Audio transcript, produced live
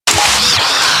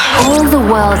All the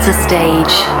world's a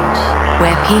stage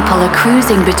where people are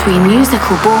cruising between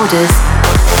musical borders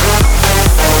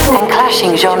and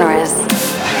clashing genres.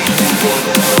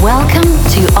 Welcome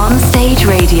to On Stage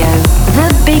Radio, the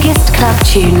biggest club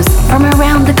tunes from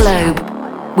around the globe,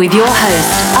 with your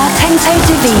host, Artento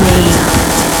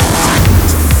Divini.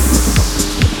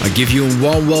 I give you a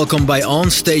warm welcome by On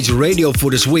Stage Radio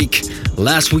for this week.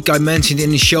 Last week I mentioned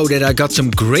in the show that I got some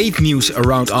great news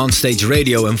around On Stage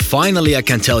Radio, and finally I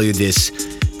can tell you this.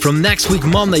 From next week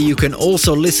Monday you can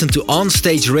also listen to On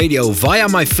Stage Radio via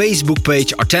my Facebook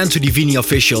page Artento Divini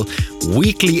Official,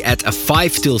 weekly at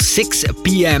 5 till 6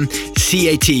 p.m.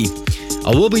 CAT. I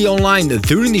will be online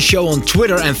during the show on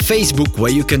Twitter and Facebook,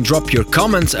 where you can drop your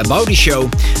comments about the show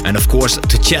and of course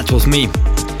to chat with me.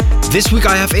 This week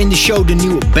I have in the show the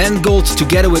new Ben Gold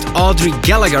together with Audrey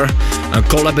Gallagher, a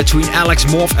collab between Alex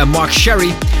Morph and Mark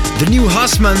Sherry, the new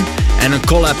Husman, and a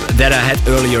collab that I had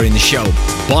earlier in the show.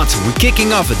 But we're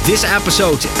kicking off this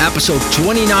episode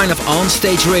 29 of On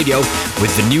Stage Radio,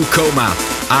 with the new Coma,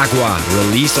 Agua,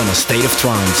 released on A State of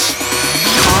Trance.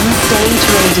 On Stage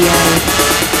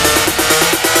Radio.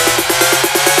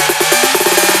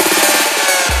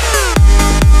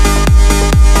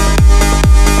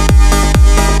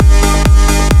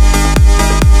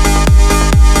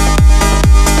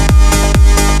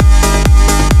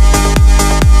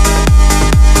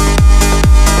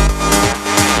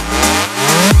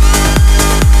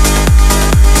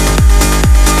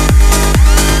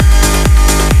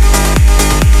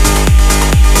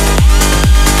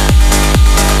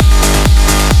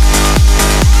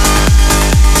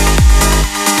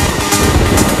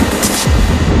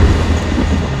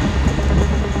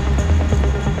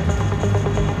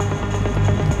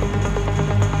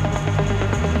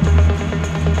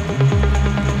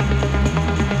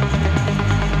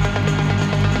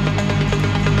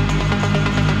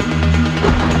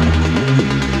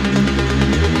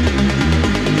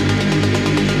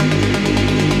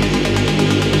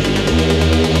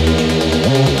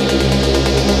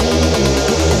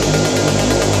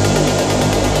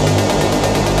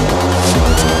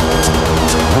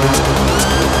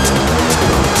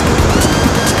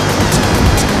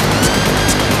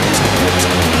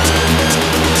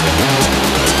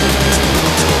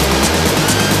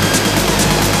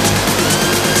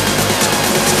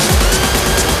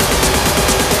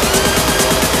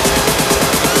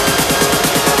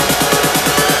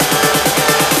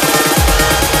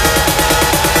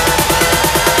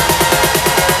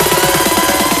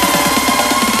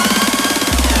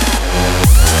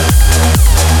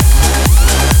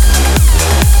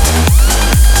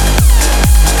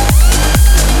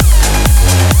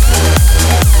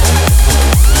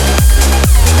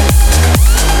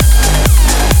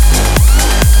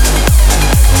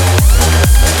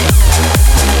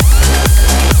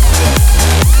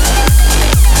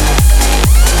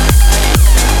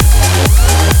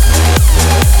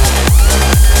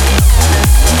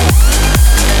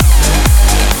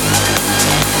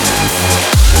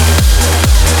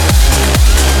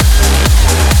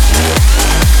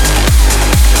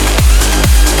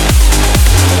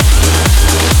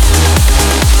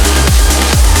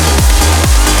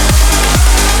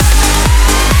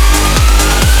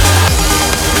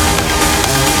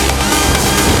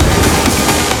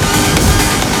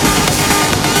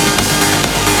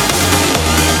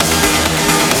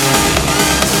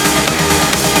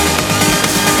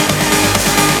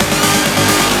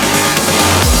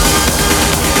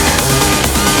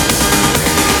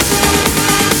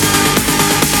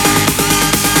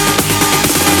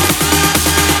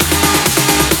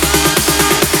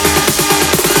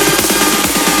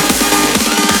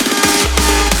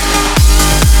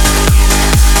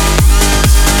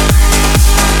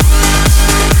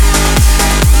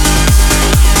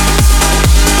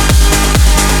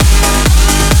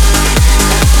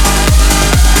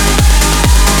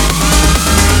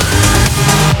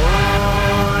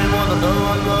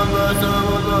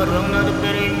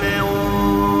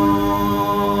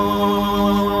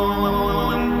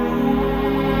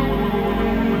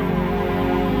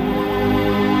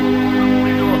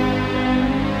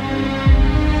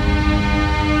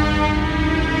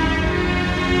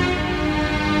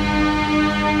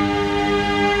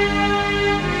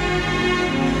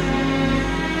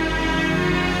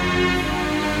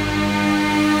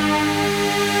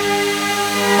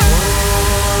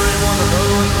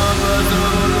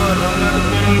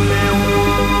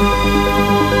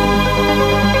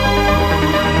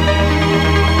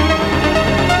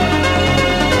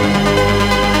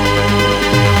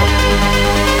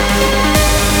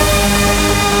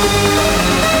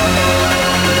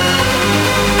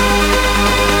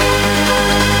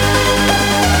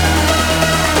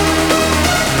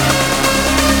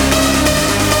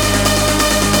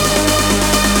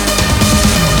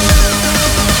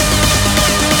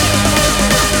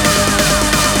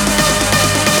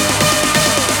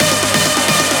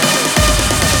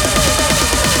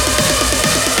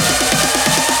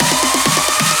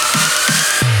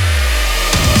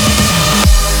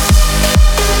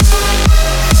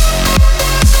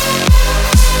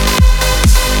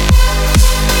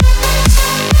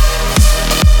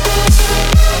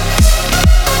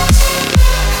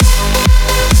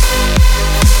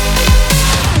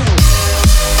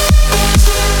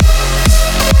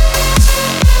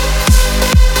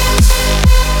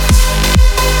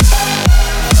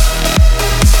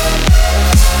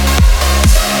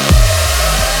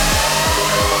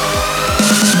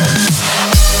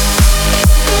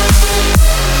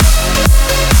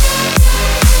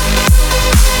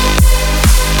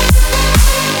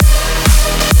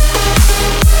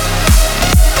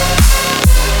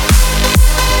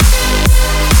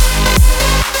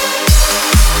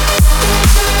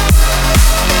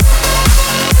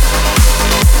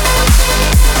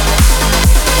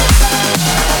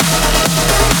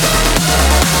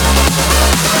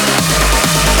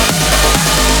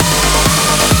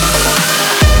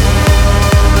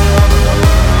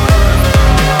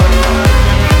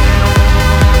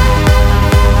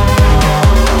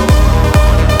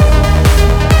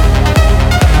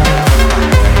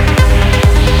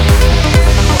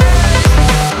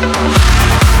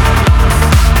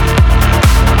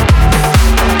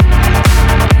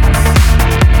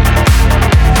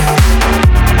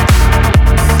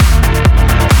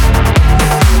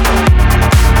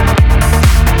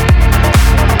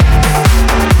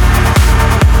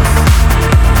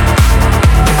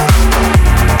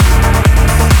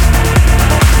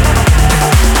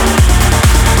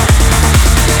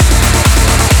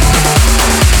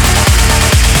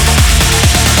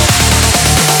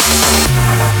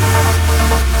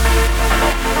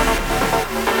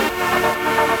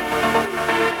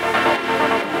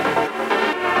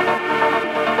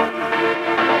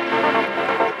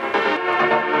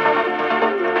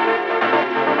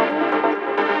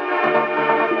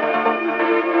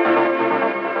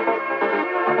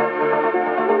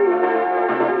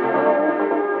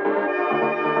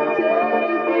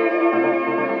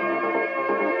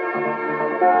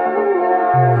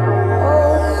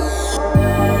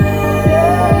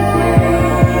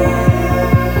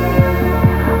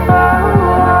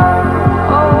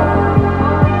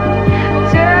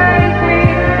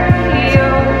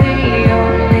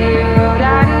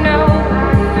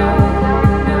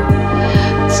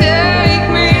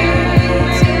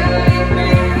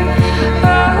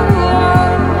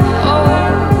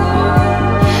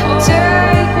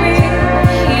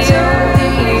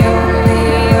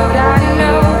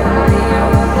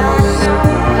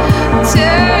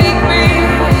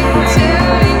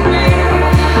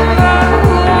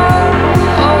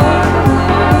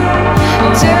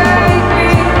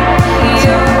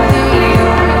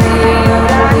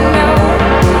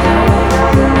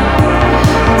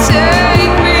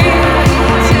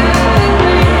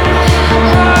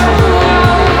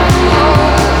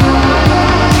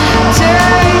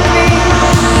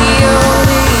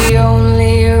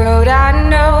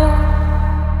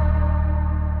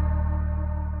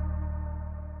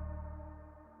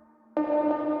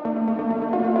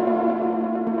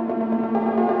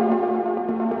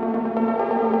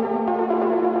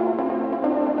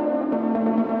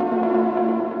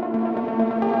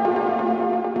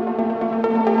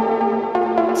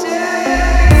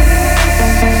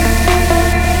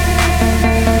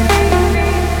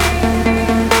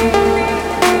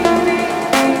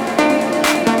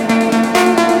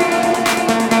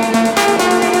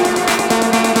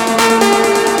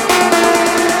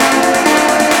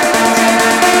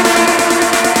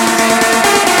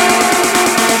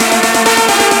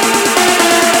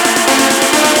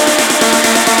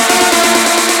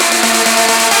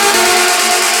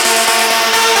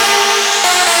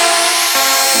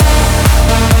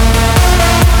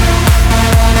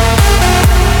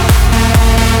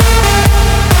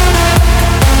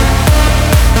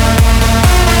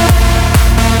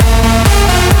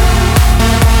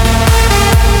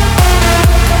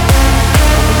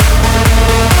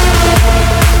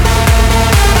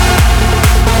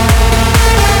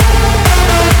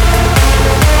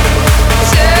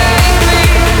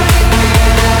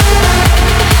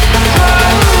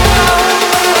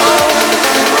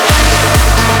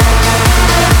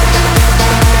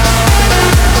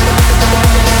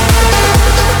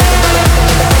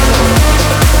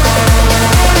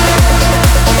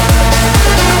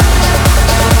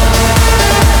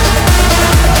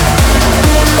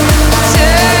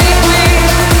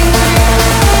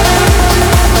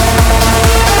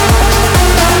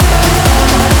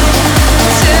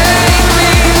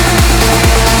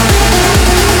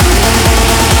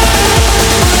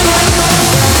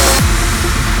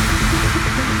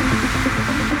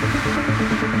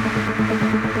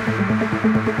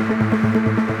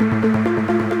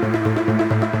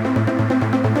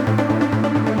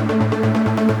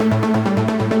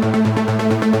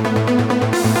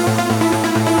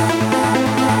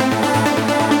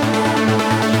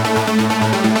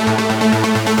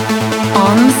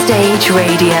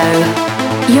 Radio,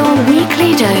 your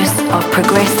weekly dose of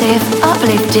progressive,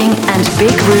 uplifting, and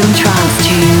big room trance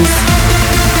tunes.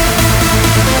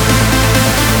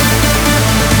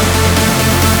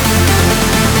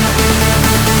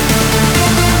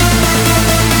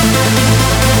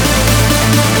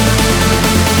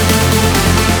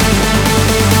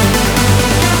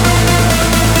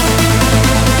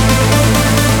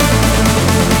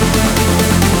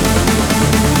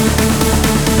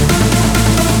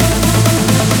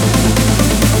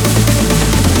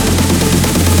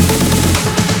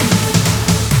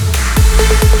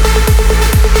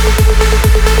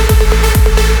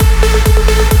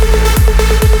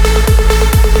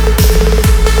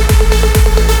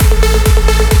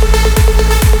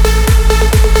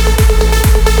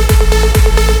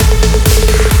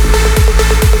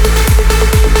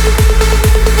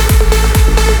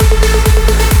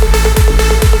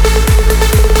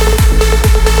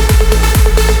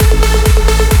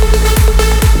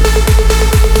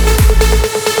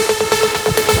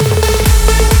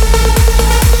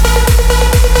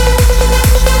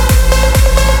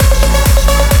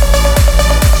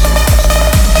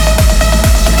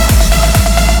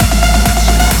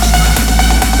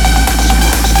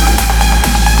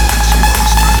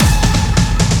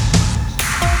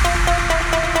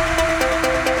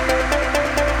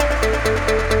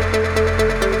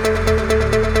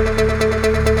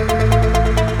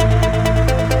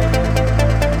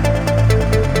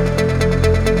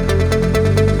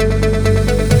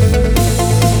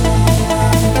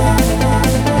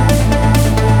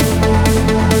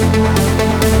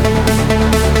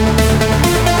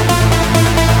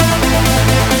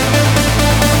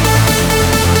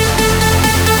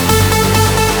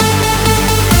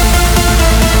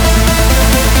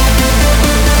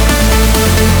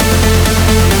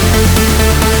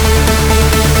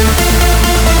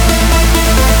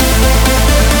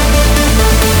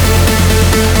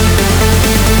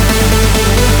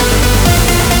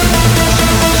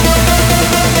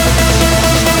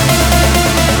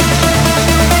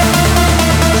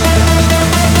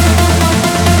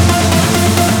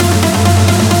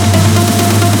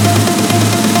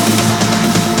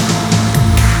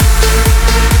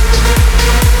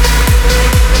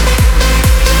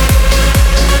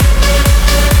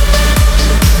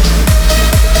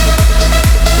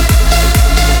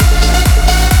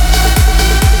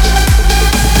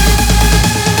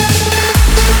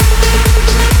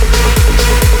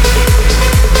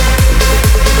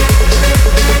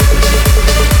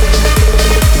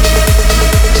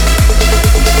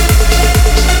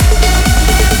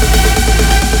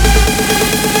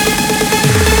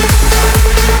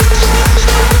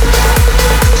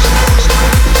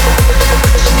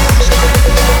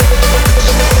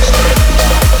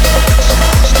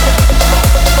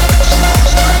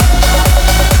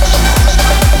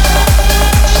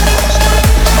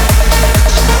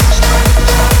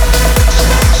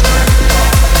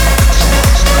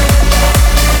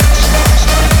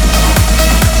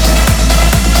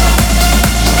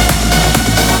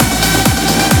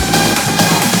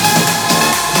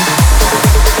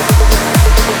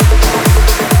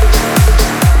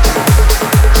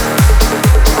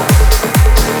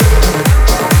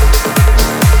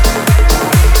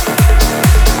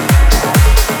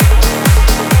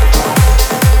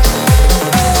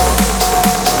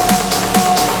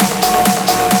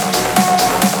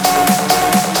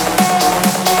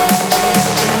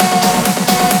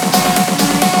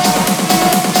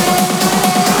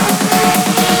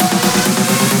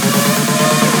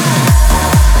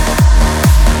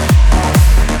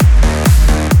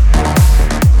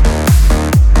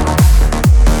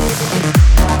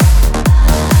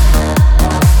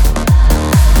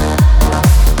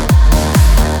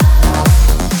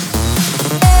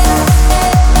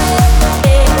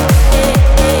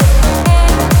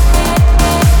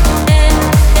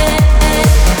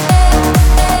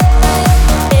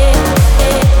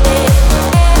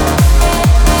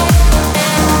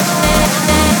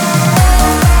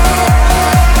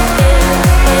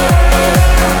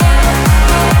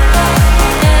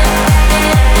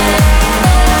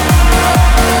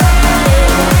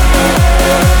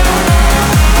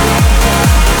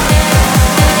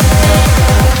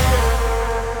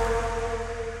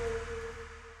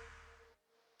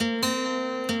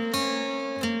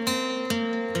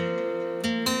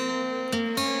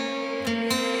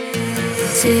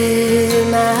 To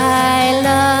my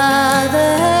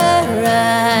lover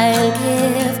I'll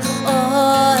give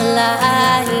all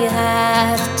I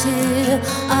have to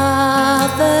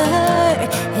offer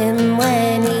him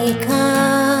when he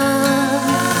comes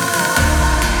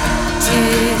to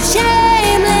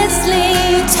shamelessly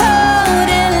toast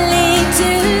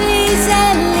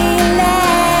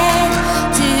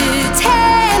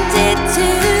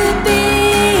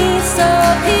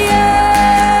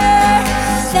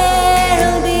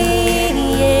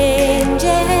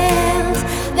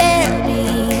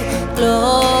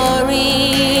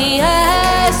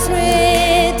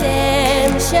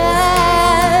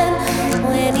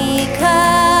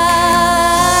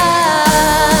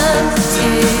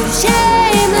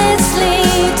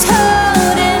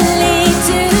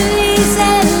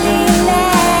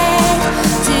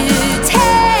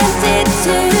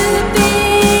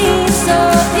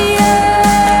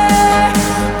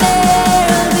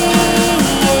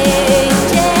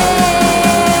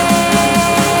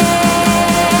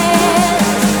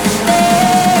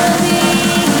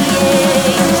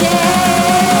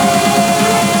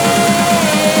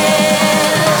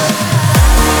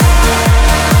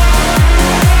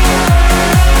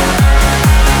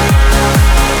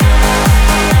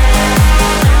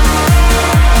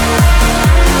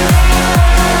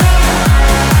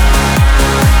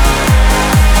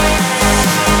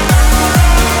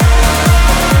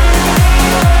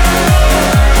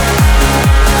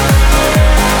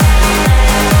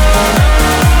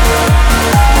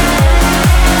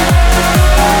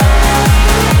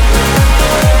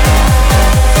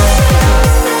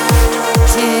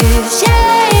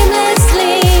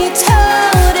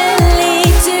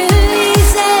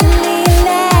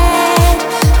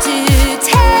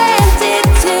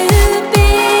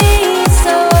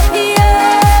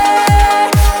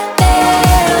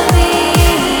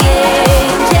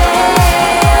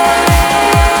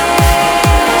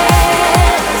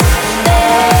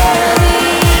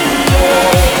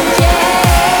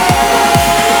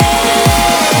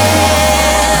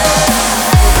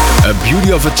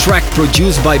beauty of a track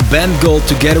produced by Ben Gold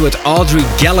together with Audrey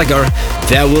Gallagher,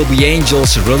 There Will Be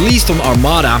Angels, released on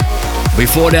Armada.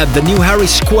 Before that, the new Harry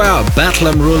Square,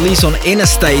 Bedlam, released on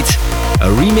Interstate.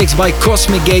 A remix by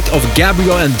Cosmic Gate of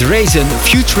Gabriel and Drazen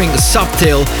featuring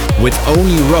Subtail with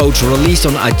Only Road, released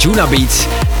on Arjuna Beats.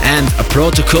 And a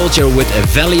Protoculture with A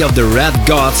Valley of the Red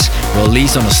Gods,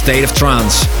 released on A State of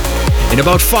Trance. In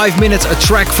about 5 minutes, a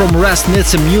track from Rest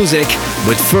Nitsa Music,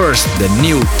 but first the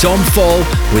new Tom Fall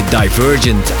with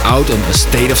Divergent out on A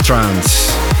State of Trance.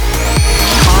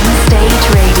 On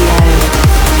Stage Radio.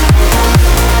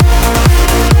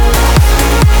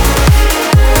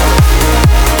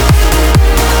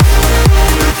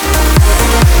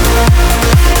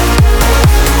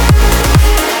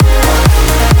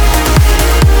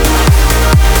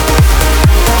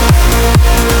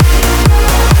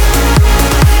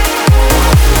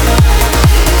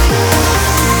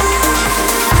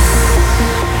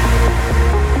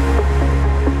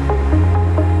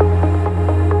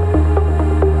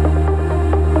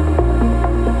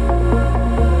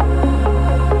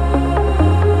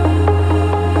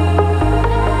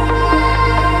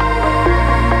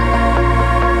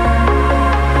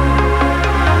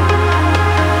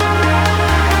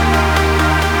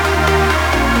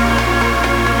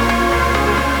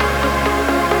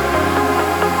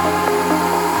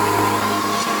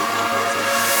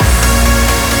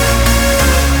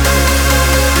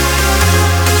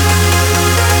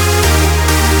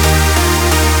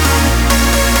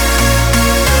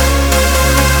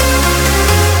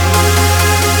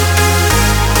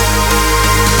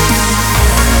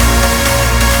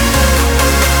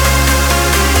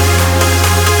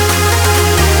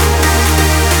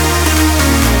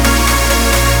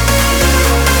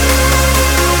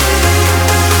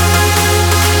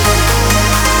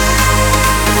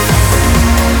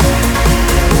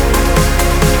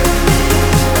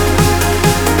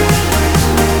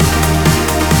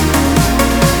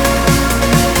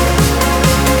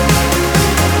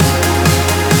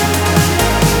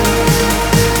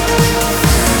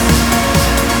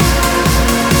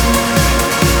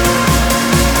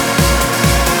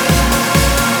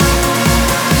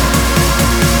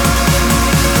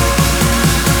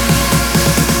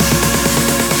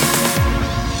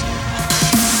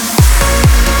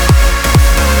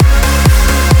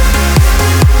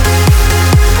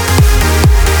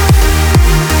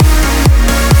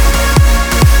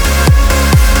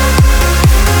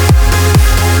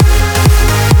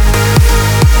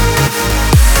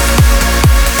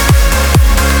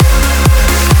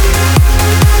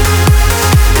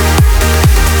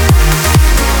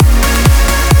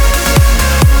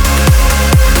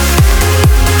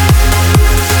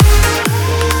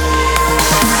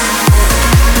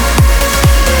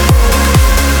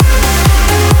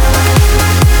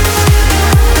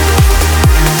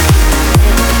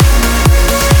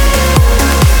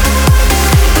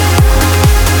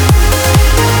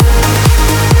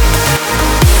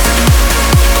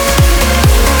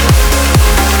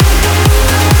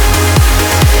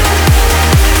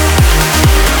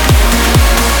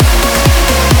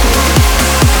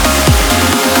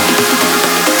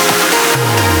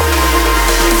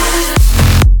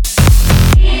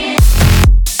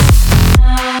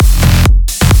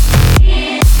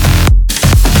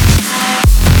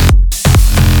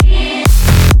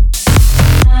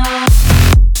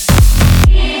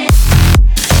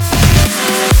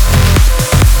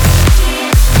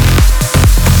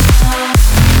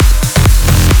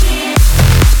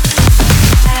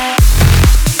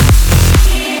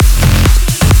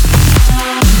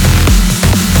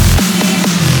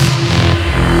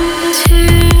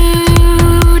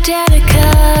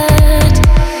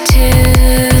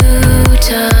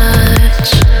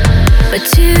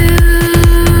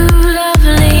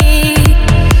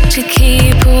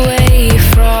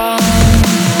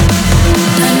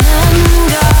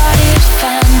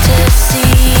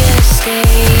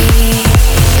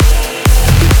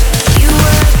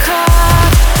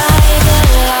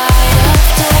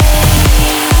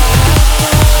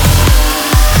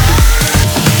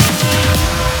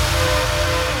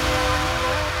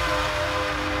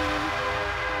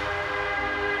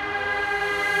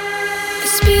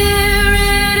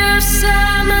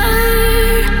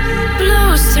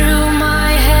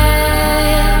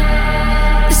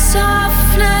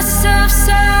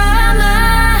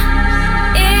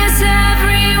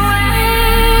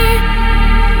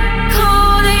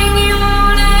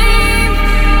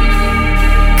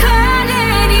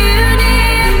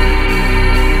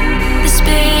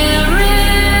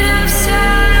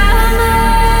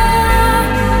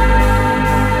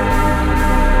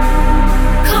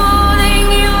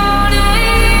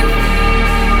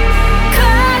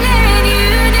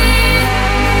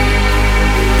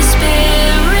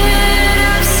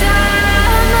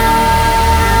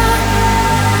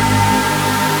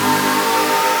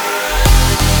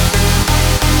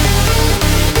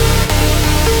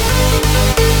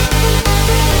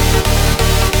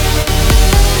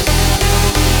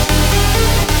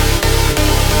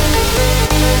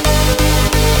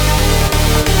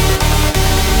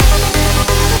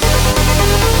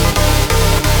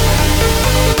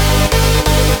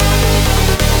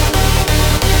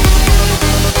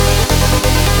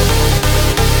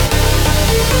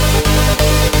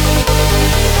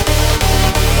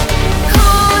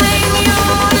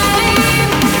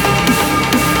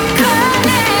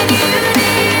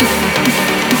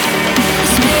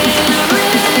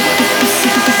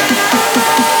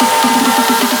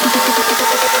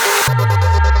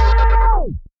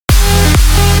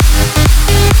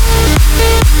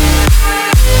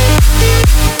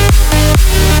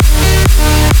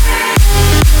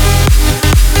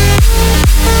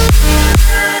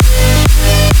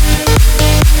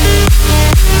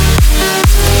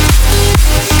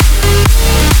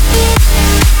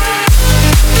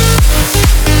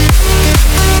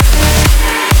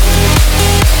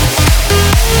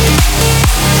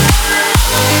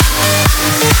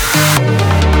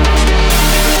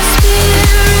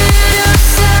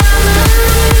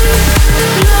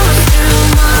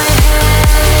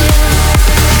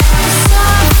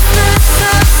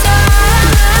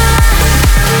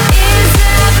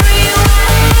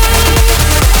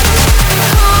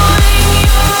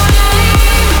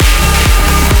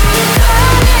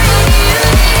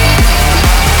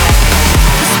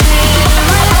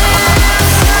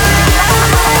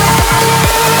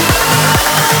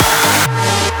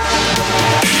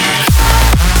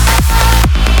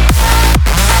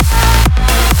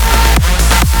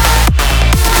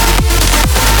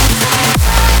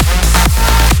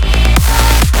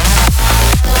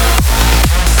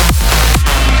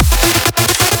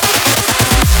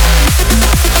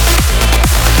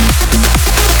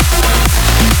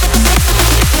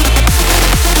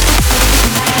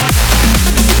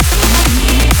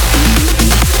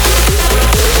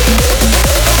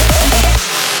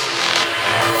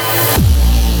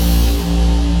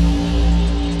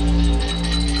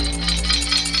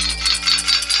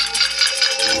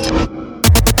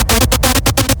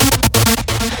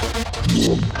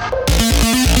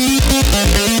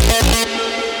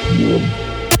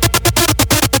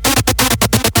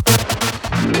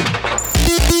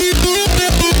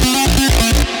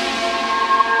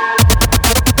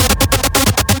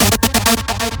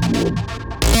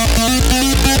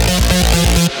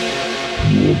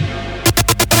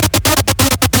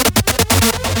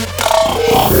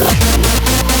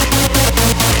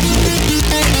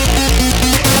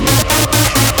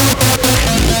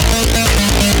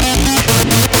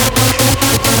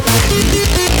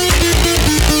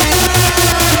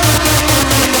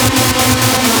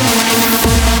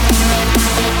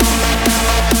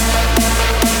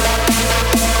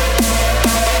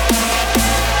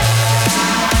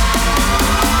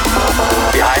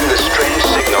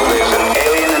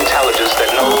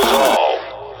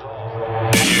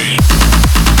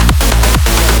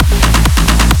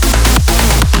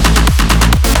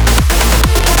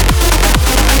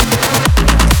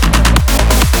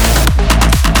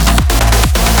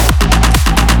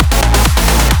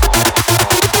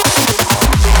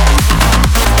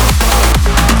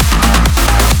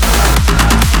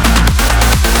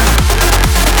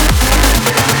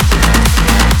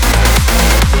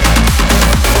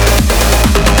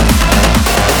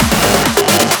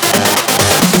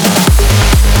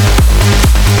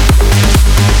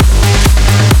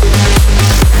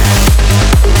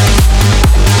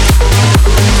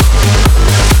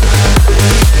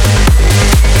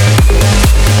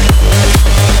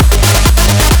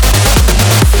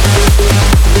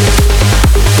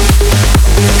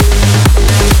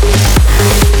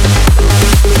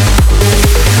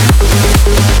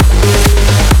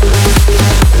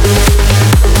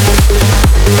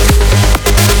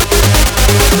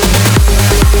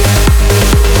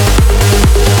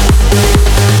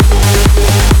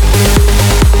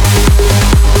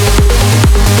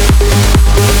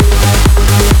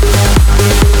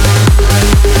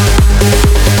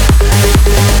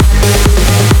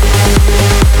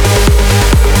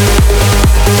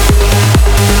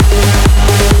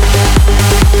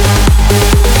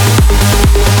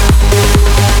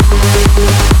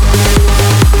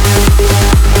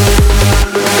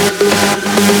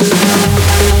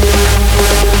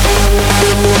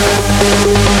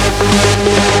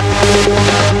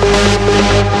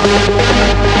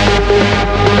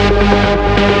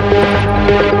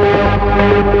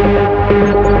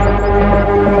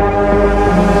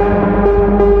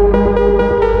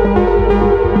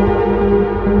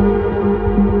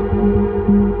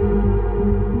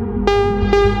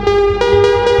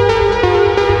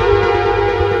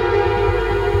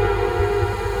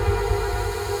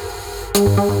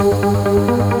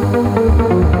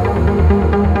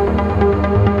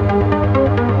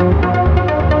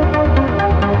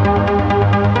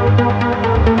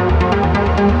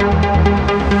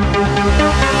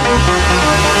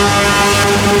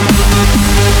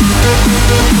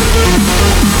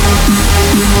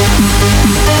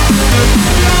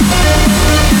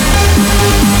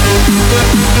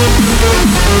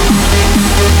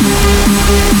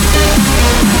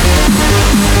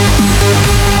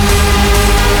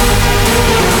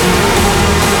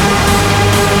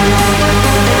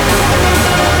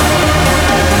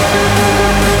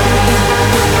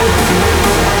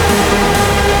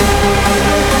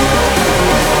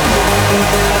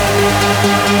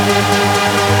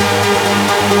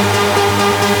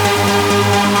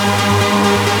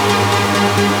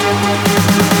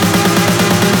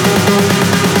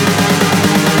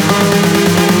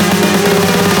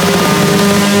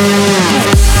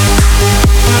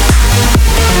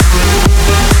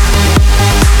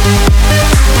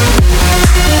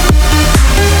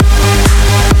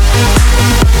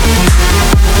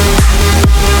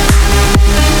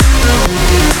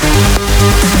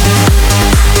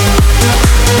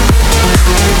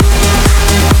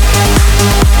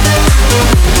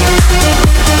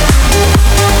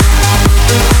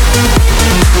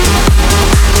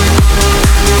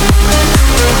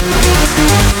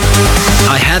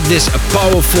 This a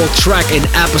powerful track in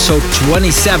episode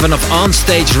 27 of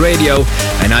Onstage Radio,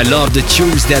 and I love the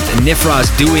tunes that Nifra is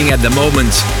doing at the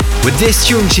moment. With this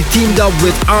tune she teamed up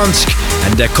with Ansk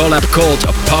and their collab called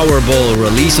A Powerball,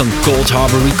 released on Cold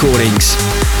Harbor Recordings.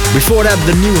 Before that,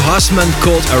 the new Hussman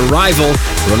called Arrival,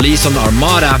 released on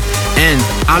Armada, and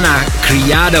Anna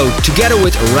Criado together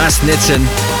with Ras Nitzen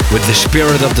with The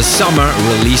Spirit of the Summer,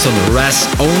 released on Ras'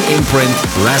 own imprint,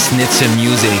 Ras Nitzen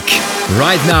Music.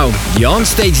 Right now, the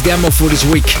onstage demo for this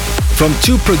week, from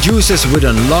two producers with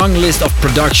a long list of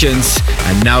productions,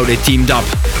 and now they teamed up.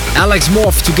 Alex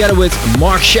Morph together with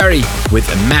Mark Sherry with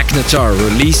Magnetar,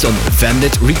 released on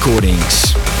Vendit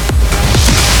Recordings.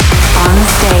 On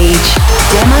stage,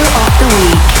 demo of the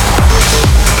week.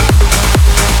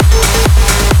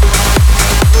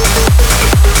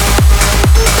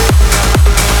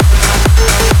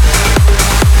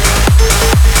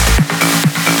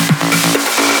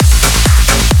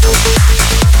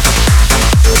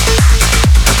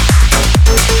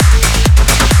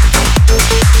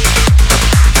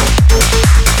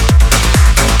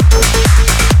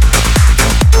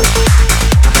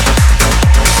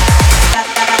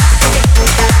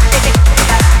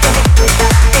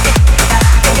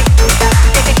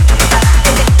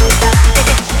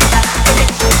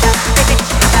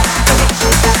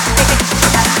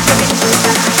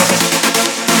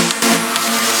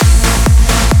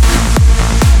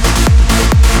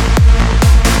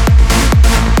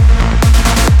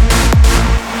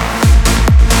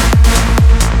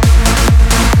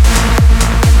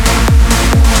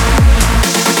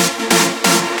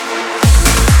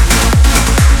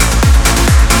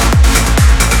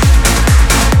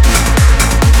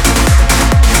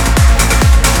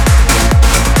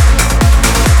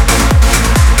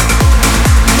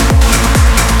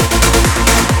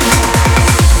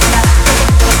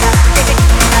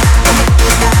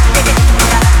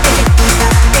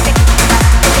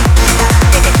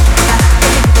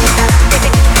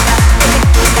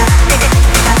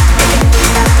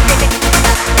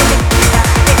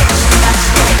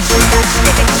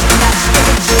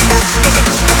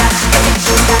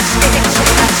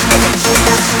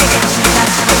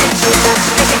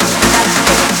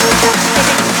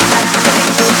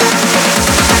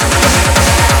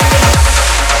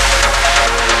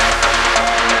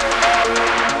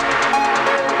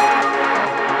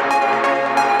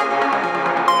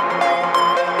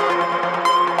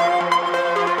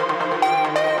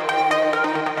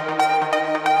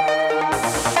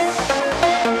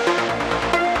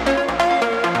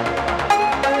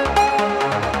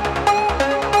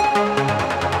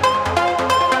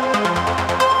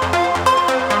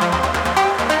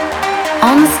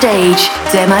 On stage,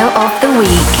 demo of the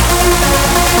week.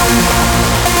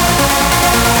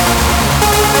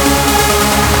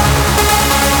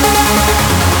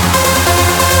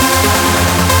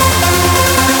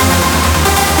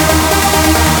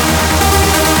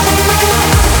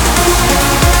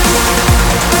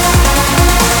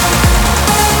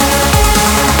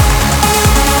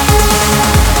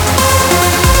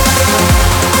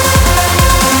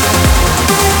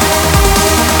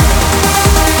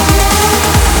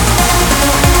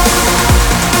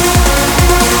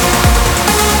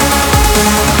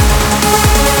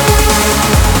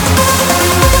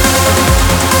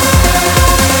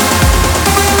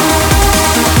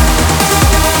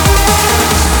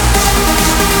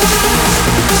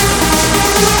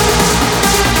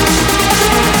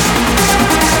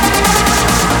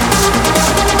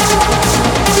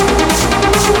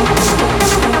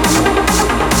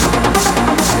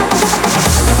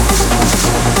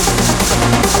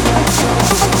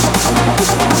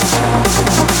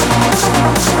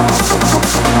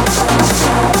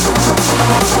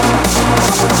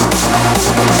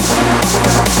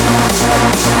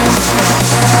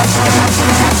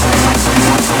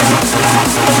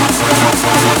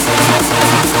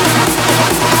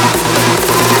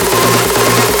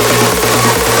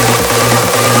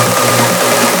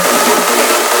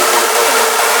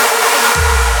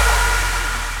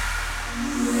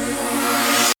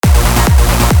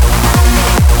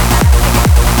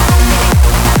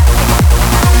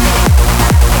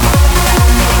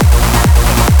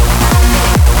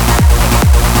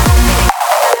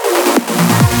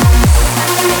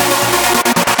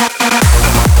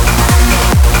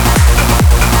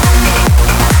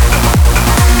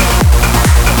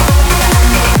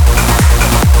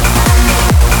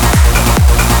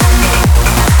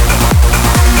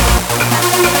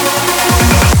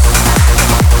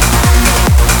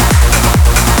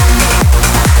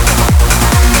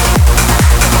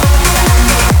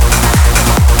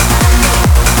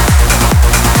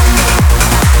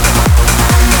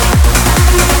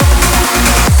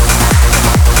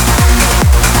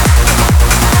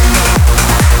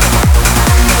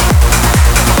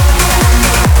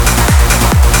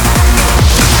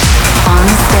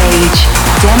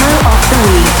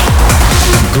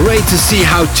 wait to see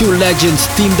how two legends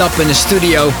teamed up in a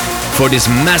studio for this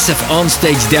massive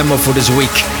onstage demo for this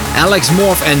week. Alex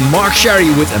Morph and Mark Sherry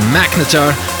with a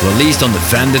Magnetar, released on the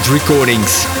Vandit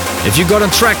Recordings. If you got a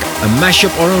track, a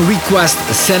mashup or a request,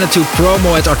 send it to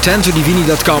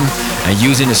promo@artentodivini.com and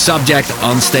using the subject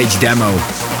onstage demo.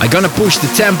 I'm gonna push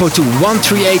the tempo to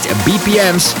 138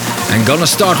 BPMs and gonna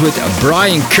start with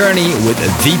Brian Kearney with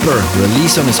Deeper,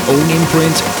 released on his own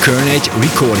imprint, Carnage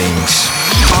Recordings.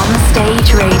 On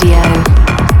Stage Radio.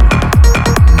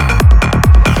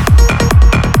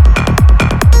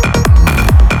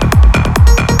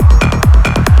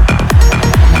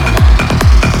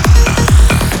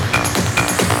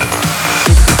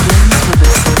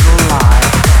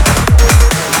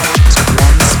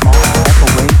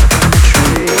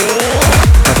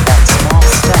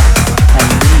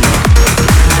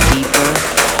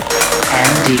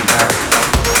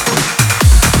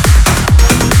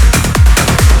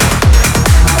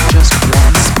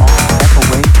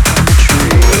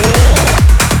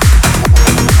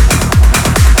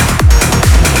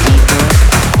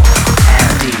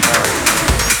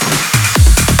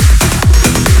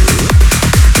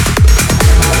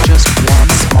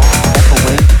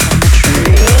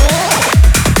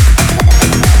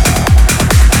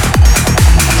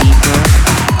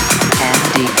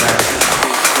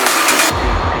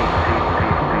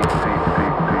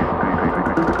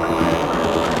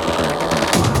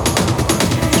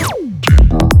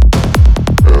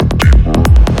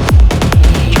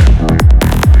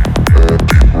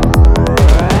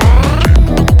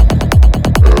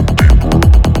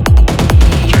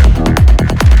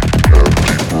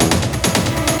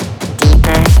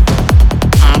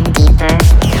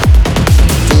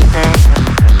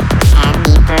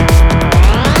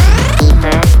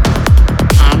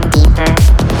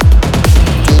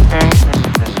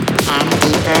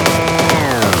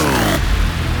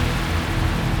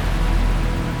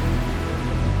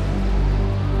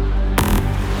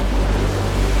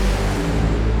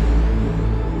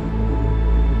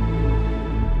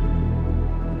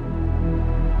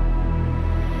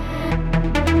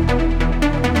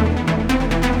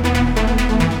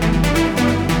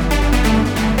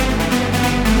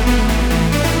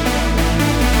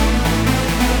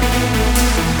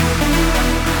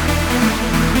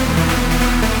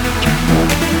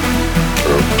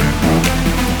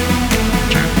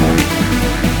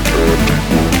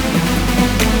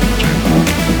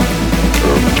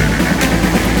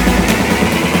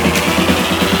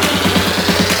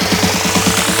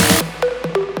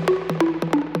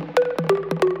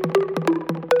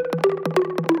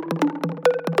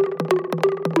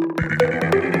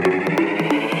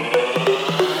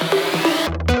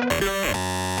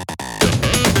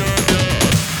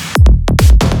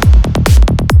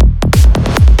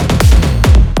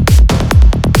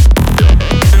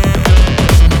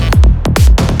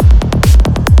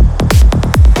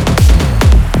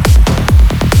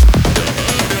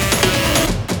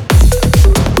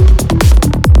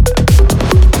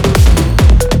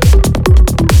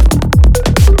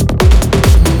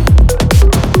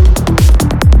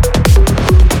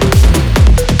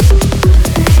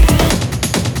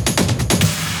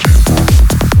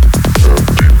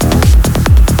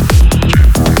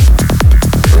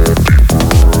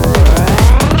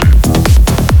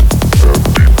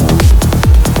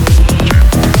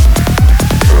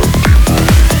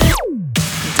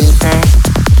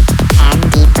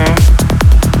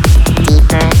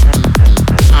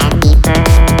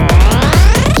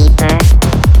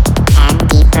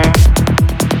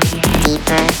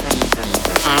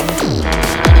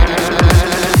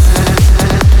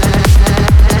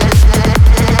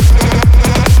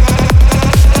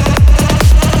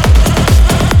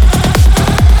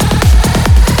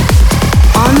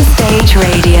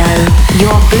 Radio,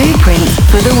 your blueprint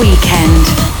for the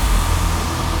weekend.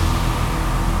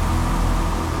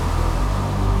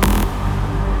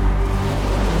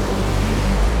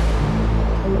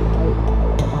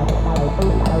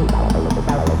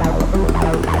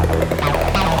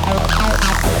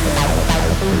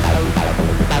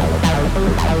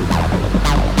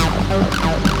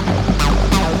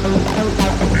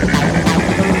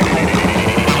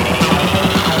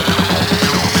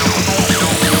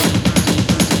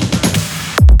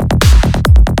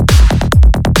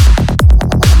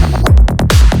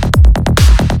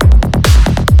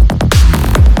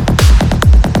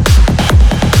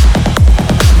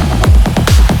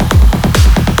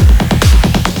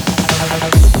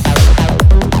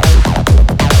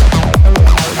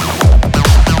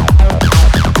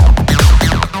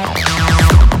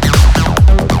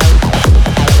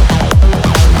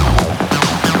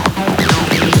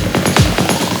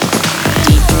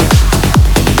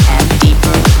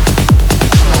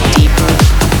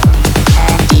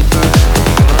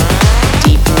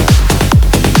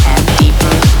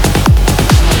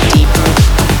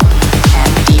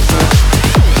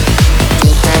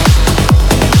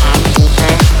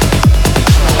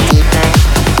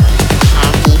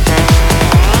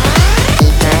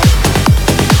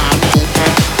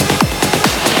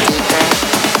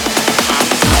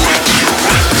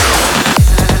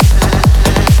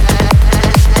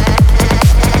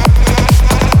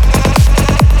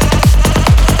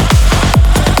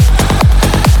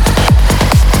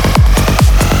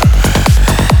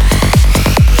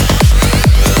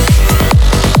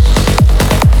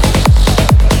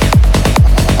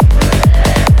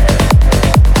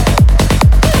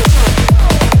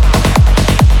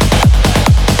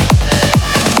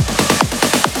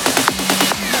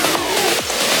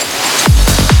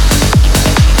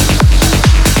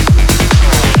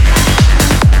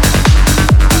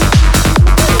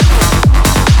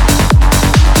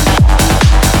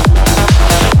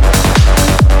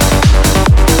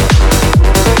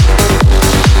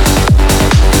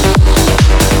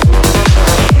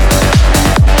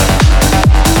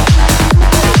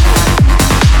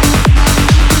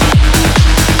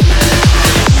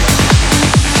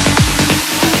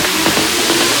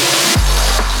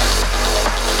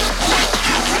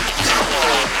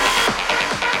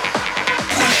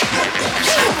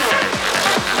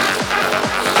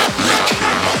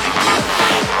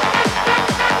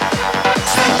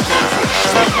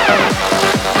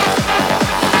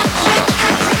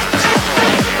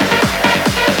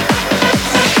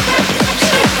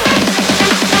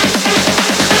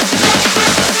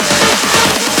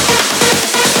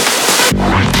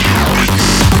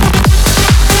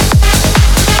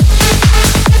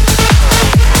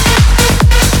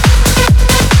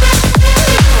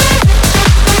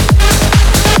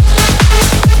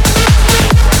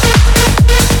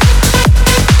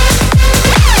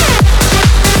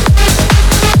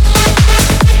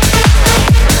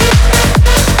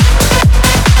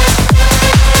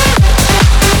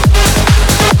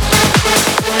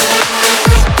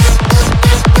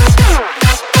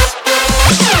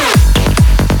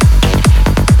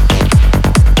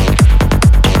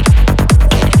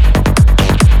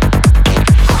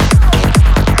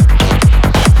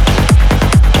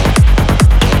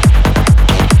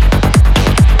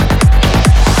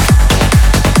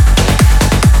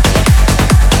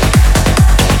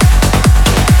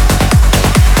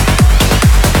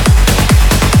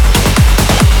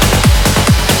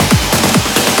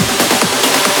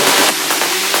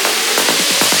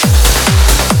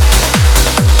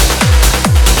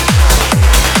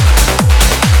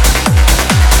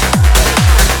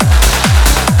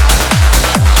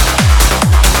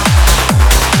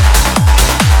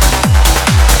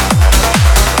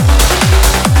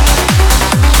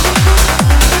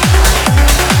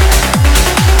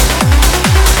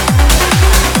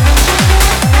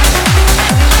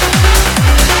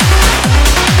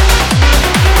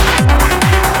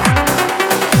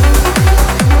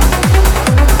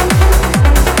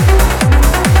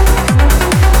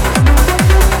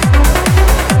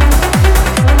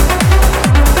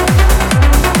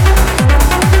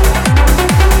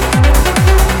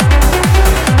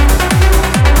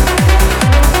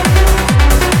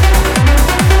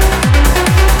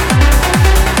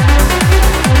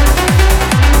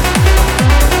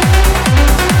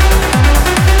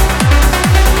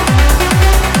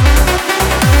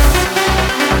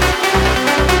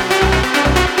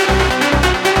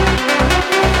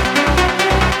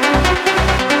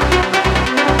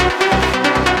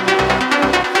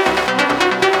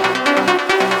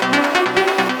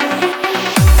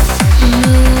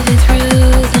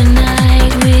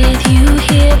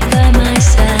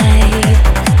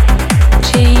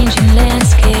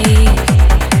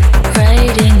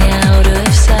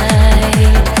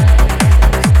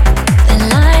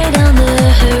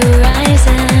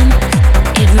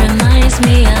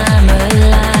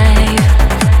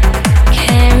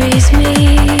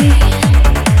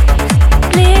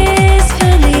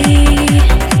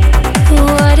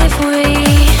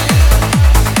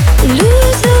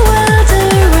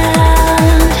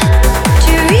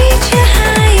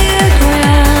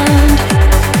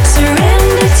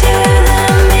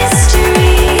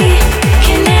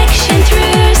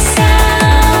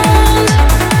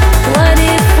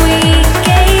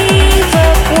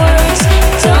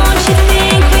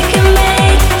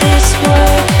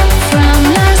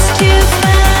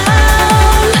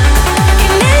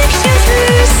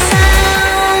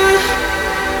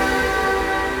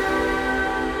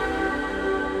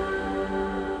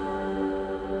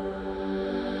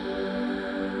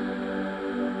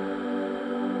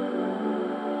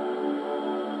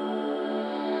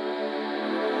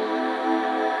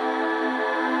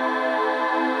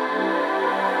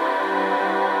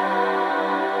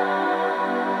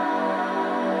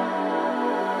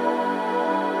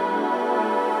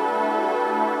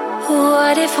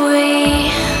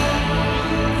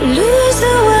 lose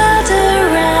the world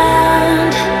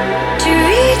around to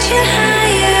reach a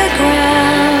higher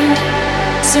ground.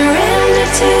 Surrender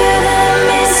to the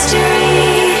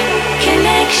mystery,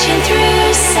 connection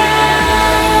through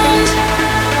sound.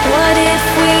 What if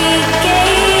we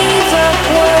gave up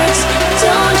words?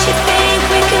 Don't you think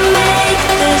we can make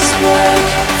this work?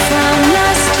 From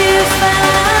lost to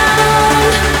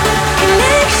found,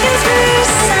 connection through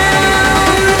sound.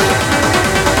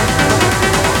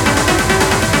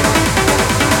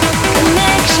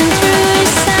 Connection through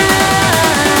sound.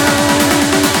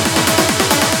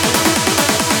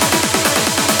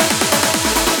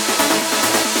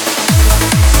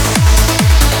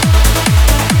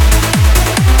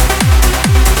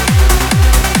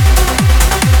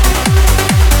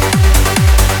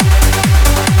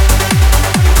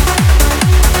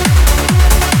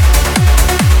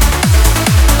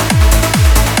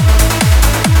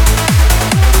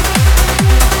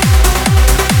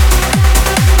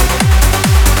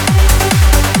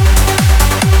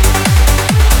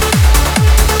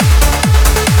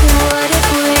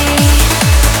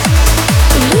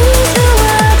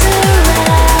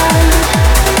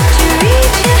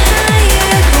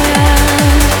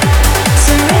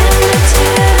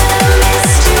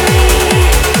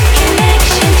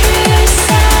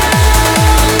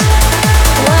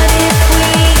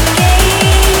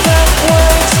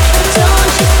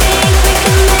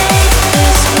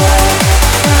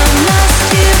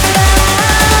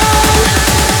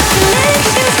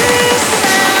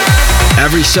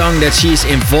 Every song that she's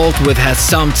involved with has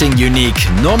something unique.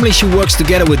 Normally she works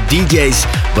together with DJs,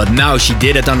 but now she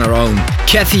did it on her own.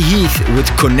 Kathy Heath with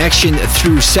Connection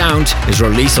Through Sound is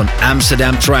released on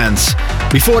Amsterdam Trance.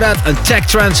 Before that, a tech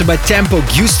trance by Tempo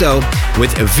Giusto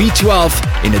with a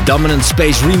V12 in a Dominant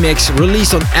Space remix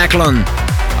released on Eklon.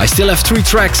 I still have 3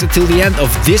 tracks until the end of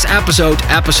this episode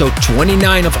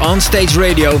 29 of Onstage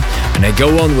Radio, and I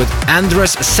go on with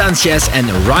Andres Sanchez and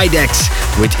Rydex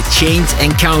with Chained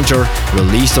Encounter,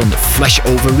 released on the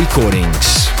Flashover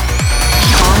Recordings.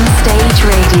 Onstage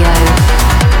Radio.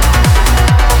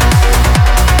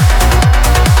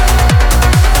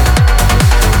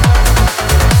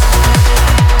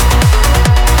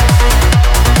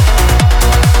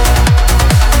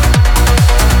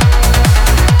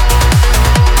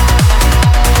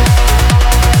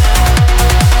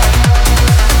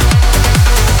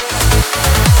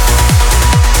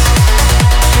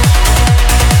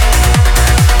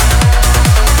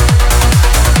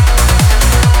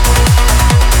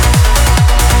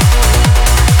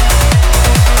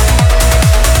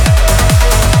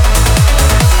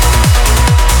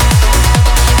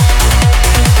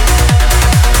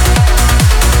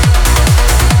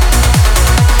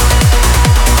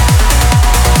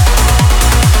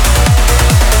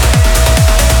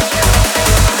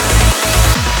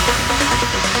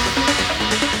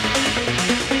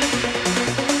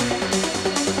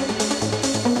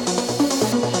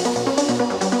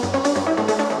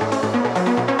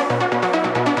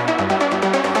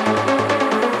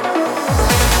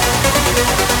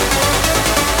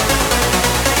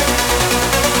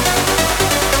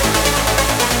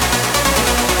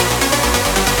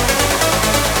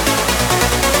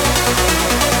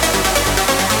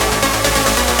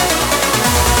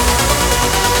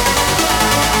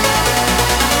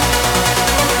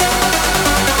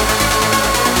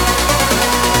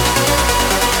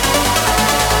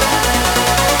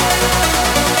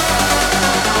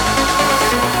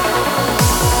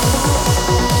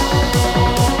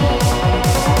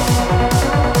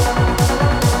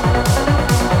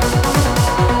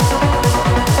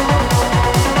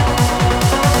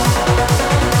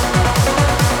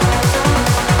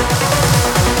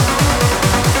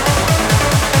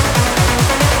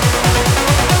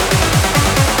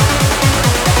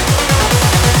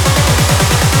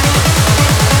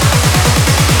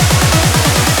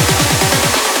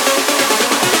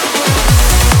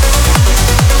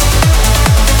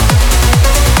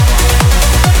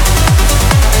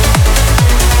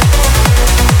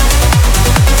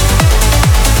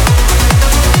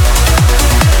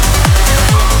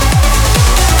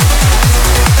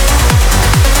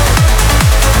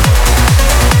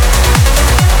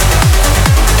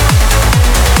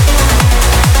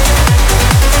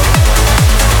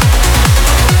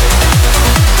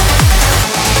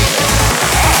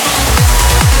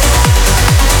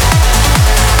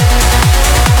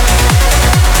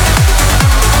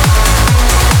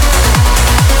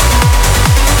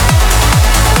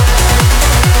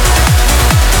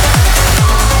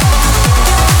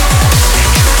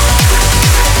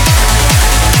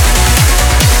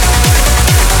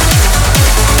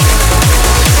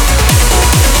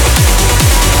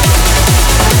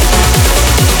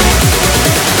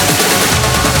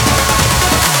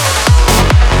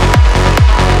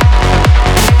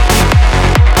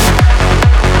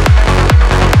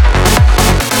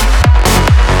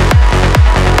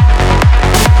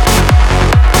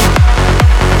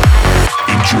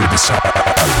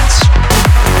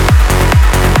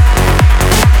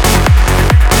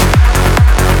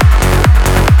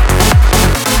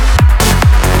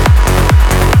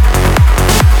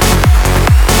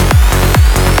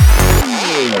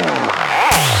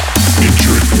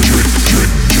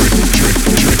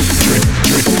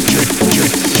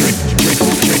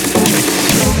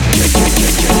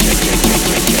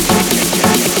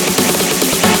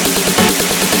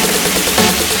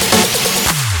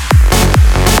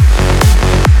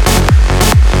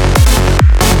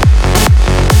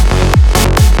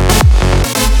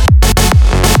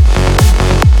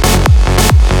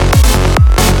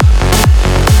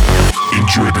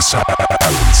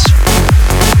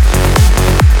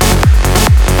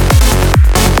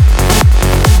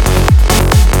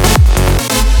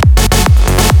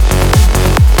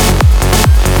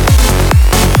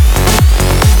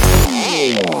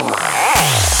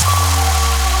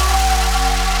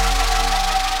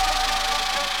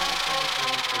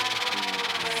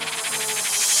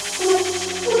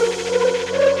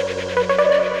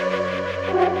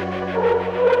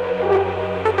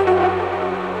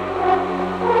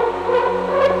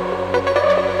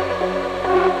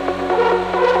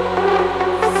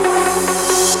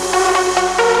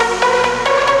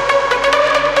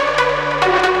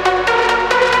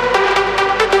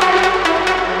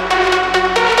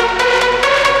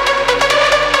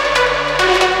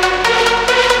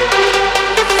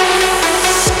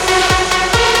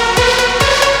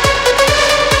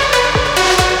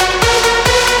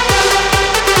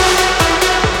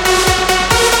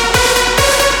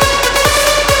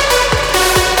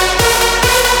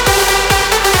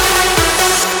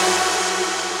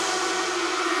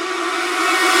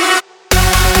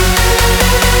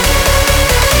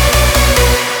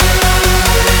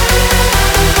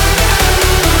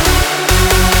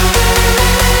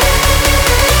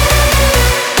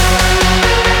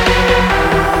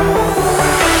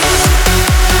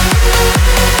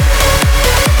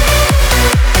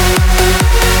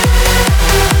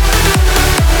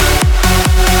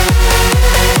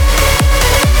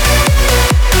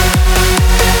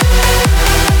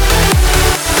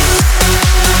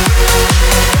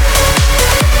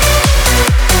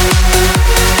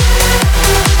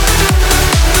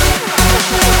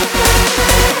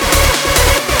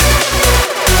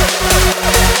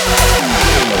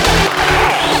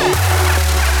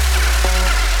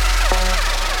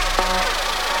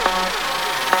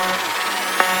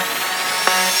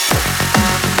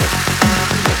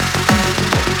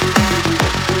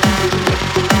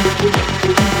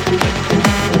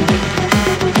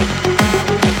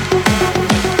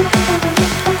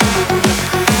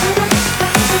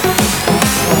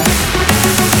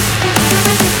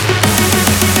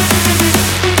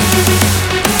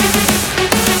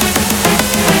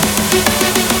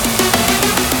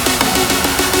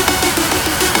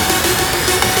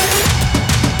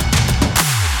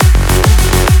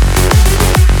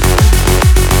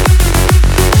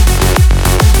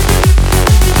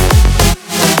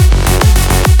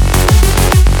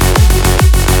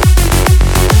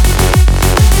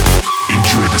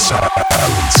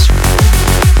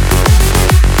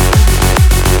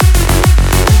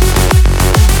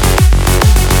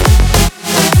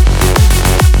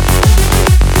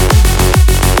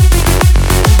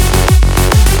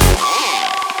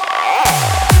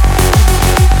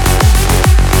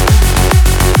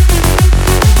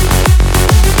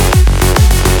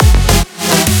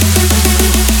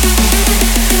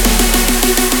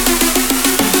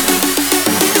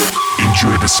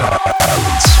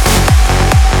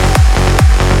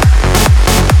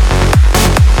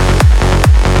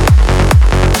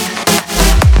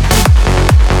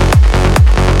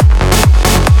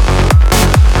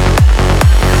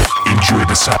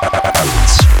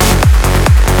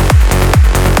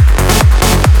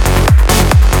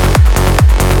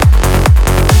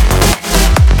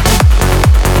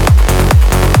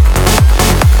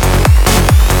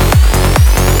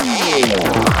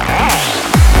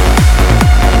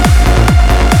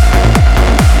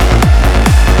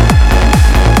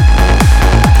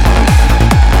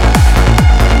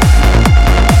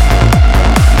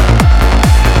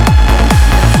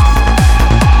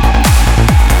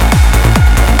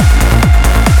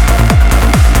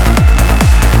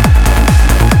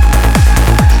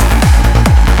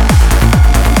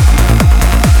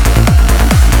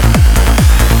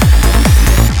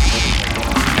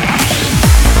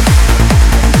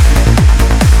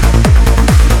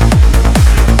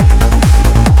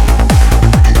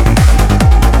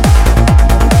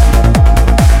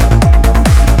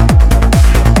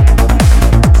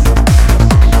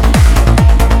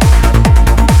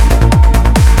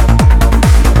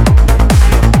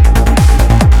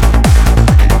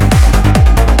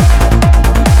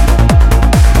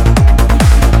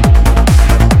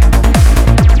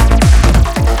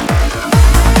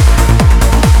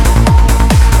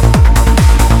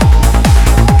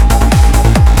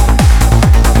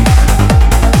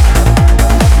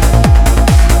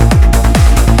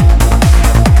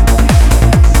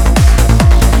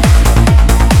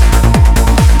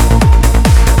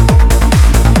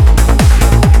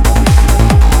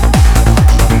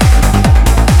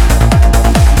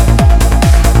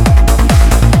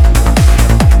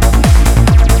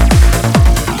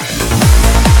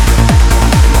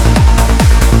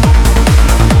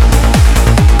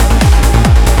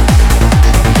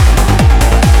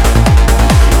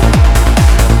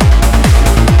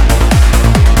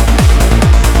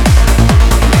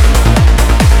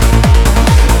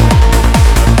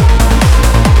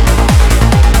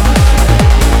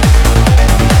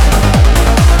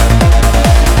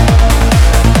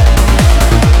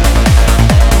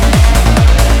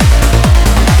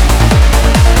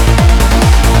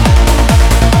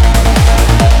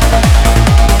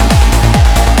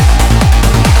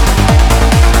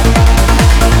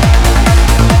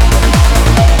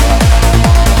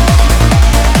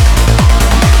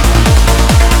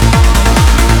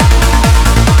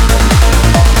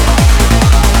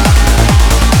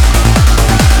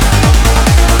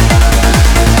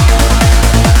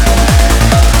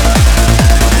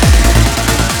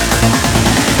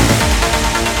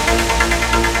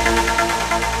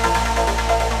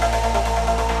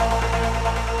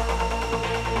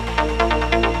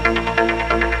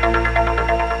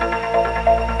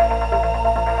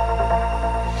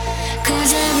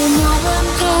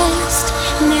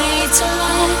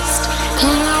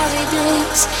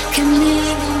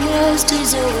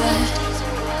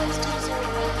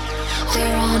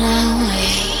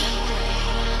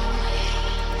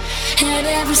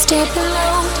 Every step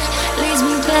alone leads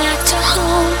me back to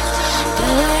home.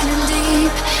 Burning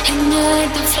deep,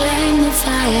 ignite the flame, the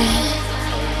fire.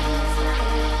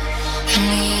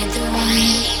 Lead the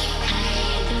way.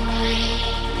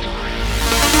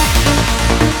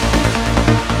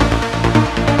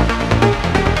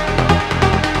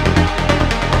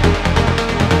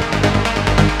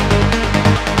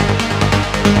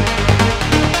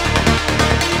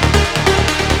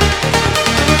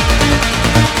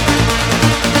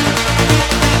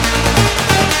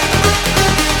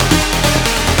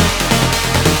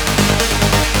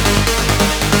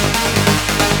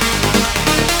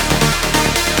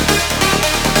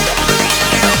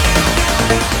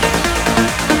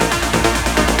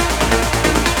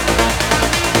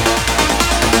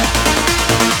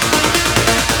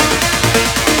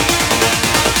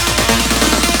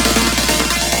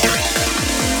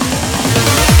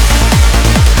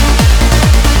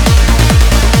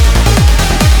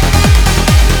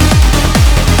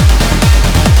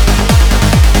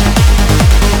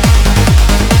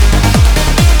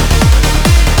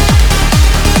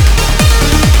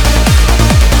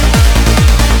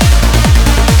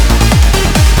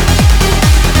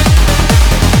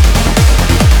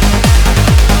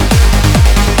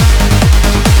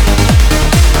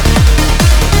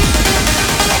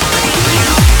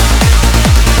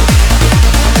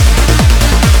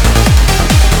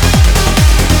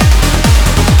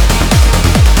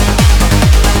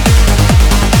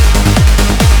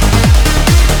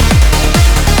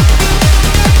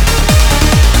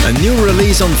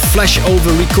 On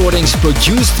Flashover Recordings,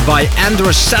 produced by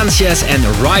Andres Sanchez and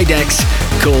Rydex,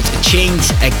 called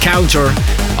Change Encounter.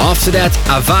 After that,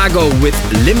 Avago with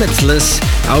Limitless,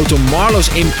 out on Marlo's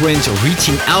imprint,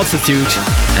 Reaching Altitude.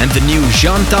 And the new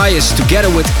Jean Tyas together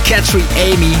with Katri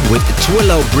Amy with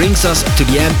Twillo brings us to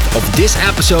the end of this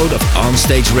episode of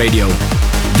Onstage Radio.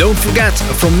 Don't forget,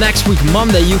 from next week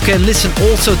Monday you can listen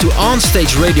also to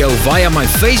Onstage Radio via my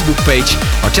Facebook page,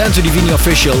 Artento Divini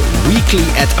Official, weekly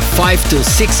at 5 till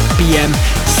 6 p.m.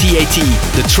 CAT.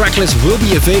 The tracklist will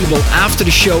be available after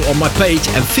the show on my page,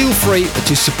 and feel free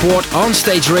to support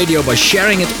Onstage Radio by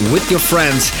sharing it with your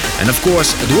friends. And of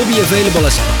course, it will be available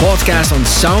as a podcast on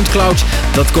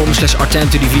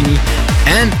soundcloud.com/Artento Divini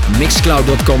and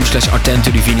mixcloud.com/Artento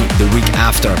Divini the week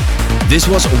after. This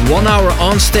was 1 hour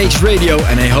Onstage Radio,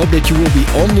 and I hope that you will be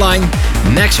online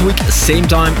next week, same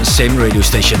time, same radio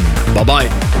station. Bye-bye.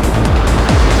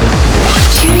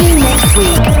 Tune in next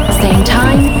week, same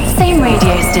time, same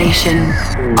radio station.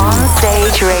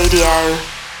 Onstage Radio.